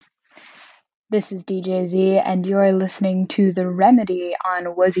This is DJZ, and you're listening to The Remedy on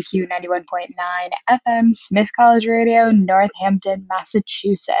WOZQ 91.9 FM, Smith College Radio, Northampton,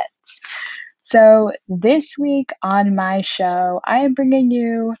 Massachusetts. So, this week on my show, I am bringing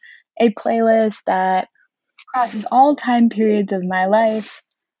you a playlist that crosses all time periods of my life.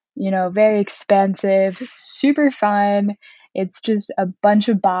 Very expansive, super fun. It's just a bunch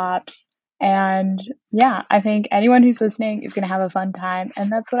of bops. And yeah, I think anyone who's listening is going to have a fun time.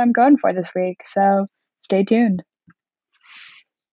 And that's what I'm going for this week. So stay tuned.